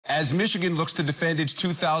As Michigan looks to defend its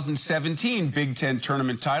 2017 Big Ten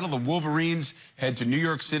tournament title, the Wolverines head to New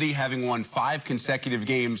York City, having won 5 consecutive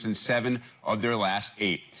games in 7 of their last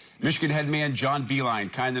 8. Michigan head man John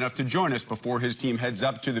Beilein, kind enough to join us before his team heads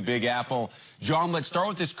up to the Big Apple. John, let's start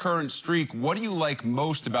with this current streak. What do you like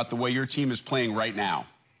most about the way your team is playing right now?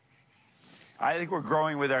 I think we're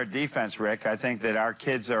growing with our defense, Rick. I think that our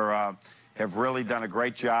kids are have really done a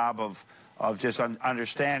great job of just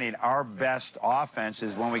understanding our best offense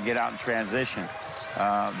is when we get out in transition.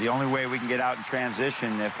 The only way we can get out in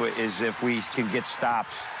transition is if we can get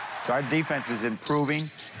stops. So our defense is improving.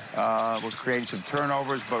 We're creating some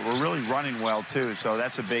turnovers, but we're really running well too. So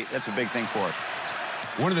that's a big thing for us.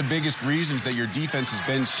 One of the biggest reasons that your defense has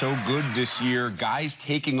been so good this year, guys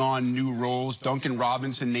taking on new roles. Duncan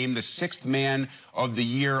Robinson named the 6th man of the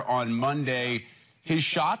year on Monday. His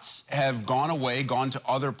shots have gone away, gone to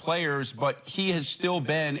other players, but he has still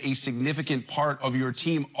been a significant part of your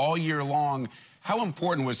team all year long. How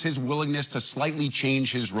important was his willingness to slightly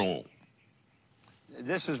change his role?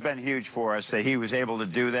 This has been huge for us that he was able to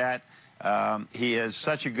do that. He is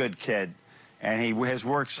such a good kid, and he has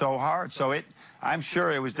worked so hard. So I'm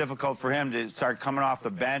sure it was difficult for him to start coming off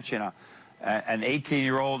the bench, and an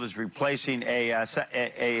 18-year-old is replacing a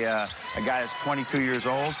guy that's 22 years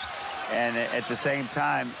old. And at the same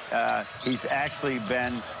time, he's actually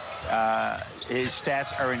been, his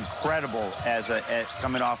stats are incredible at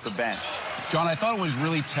coming off the bench. John, I thought it was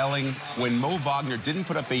really telling when Mo Wagner didn't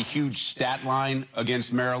put up a huge stat line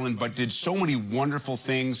against Maryland, but did so many wonderful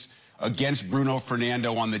things against Bruno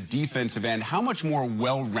Fernando on the defensive end. How much more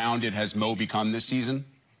well-rounded has Mo become this season?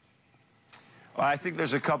 Well, I think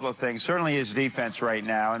there's a couple of things. Certainly his defense right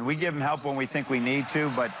now, and we give him help when we think we need to,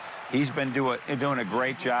 but he's been doing a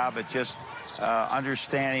great job at just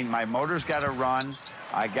understanding my motor's got to run.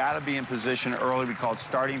 I got to be in position early. We call it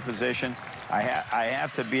starting position. I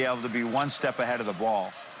have to be able to be one step ahead of the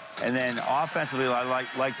ball. And then offensively, I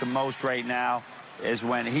like the most right now is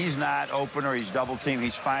when he's not open or he's double teamed,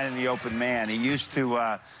 he's finding the open man. He used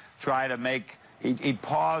to try to make, he'd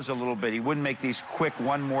pause a little bit. He wouldn't make these quick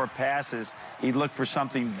one more passes. He'd look for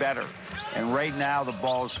something better. And right now the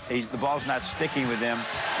ball's not sticking with him,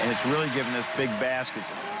 and it's really giving us big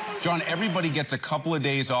baskets. John, everybody gets a couple of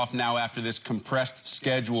days off now after this compressed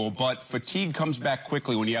schedule, but fatigue comes back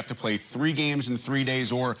quickly when you have to play 3 games in 3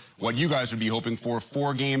 days, or what you guys would be hoping for,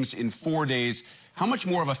 4 games in 4 days. How much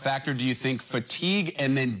more of a factor do you think fatigue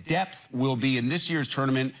and then depth will be in this year's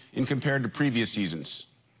tournament in compared to previous seasons?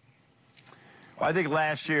 Well, I think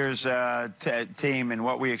last year's team and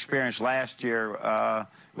what we experienced last year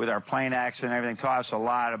with our plane accident and everything taught us a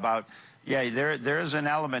lot about, yeah, there is an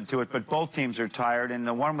element to it, but both teams are tired, and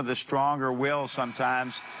the one with the stronger will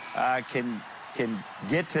sometimes can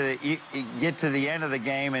get to the end of the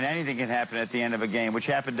game, and anything can happen at the end of a game, which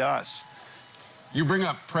happened to us. You bring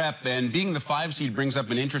up prep, and being the 5 seed brings up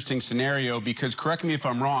an interesting scenario because, correct me if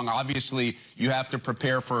I'm wrong, obviously you have to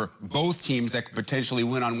prepare for both teams that could potentially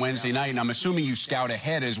win on Wednesday night, and I'm assuming you scout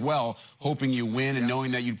ahead as well, hoping you win and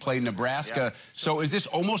knowing that you'd play Nebraska. So is this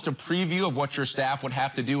almost a preview of what your staff would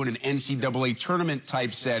have to do in an NCAA tournament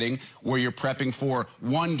type setting where you're prepping for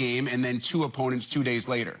 1 game and then 2 opponents 2 days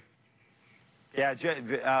later?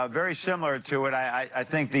 Yeah, very similar to it. I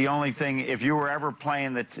think the only thing, if you were ever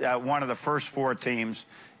playing one of the first 4 teams,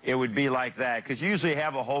 it would be like that. Because you usually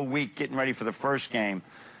have a whole week getting ready for the first game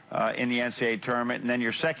in the NCAA tournament, and then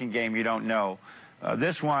your second game you don't know.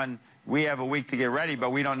 This one, we have a week to get ready,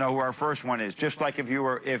 but we don't know who our first one is. Just like if you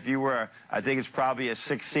were, I think it's probably a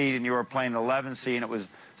 6 seed and you were playing an 11 seed and it was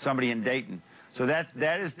somebody in Dayton. So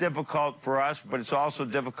that is difficult for us, but it's also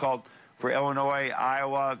difficult for Illinois,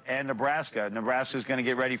 Iowa, and Nebraska. Nebraska's going to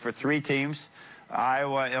get ready for 3 teams.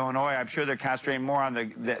 Iowa, Illinois, I'm sure they're concentrating more on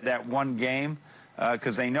that 1 game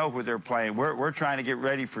because they know who they're playing. We're trying to get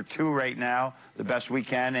ready for 2 right now, the best we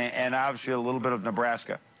can, and obviously a little bit of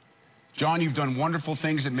Nebraska. John, you've done wonderful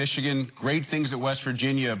things at Michigan, great things at West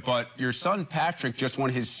Virginia, but your son Patrick just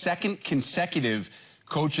won his 2nd consecutive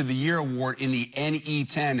Coach of the Year award in the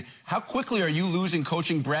NE10. How quickly are you losing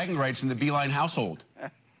coaching bragging rights in the Beilein household?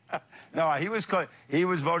 No, he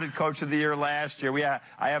was voted Coach of the Year last year.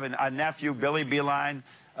 I have a nephew, Billy Beilein,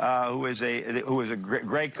 who is a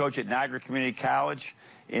great coach at Niagara Community College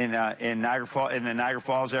in the Niagara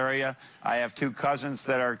Falls area. I have 2 cousins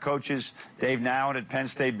that are coaches: Dave Nowlin at Penn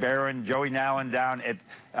State Barron, Joey Nowlin down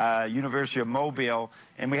at University of Mobile,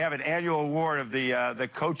 and we have an annual award of the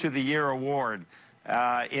Coach of the Year award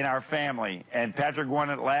in our family. And Patrick won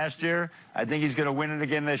it last year. I think he's going to win it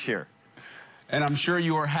again this year. And I'm sure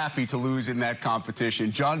you are happy to lose in that competition.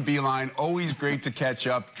 John Beilein, always great to catch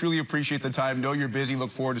up. Truly appreciate the time. Know you're busy. Look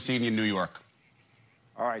forward to seeing you in New York.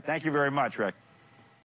 All right. Thank you very much, Rick.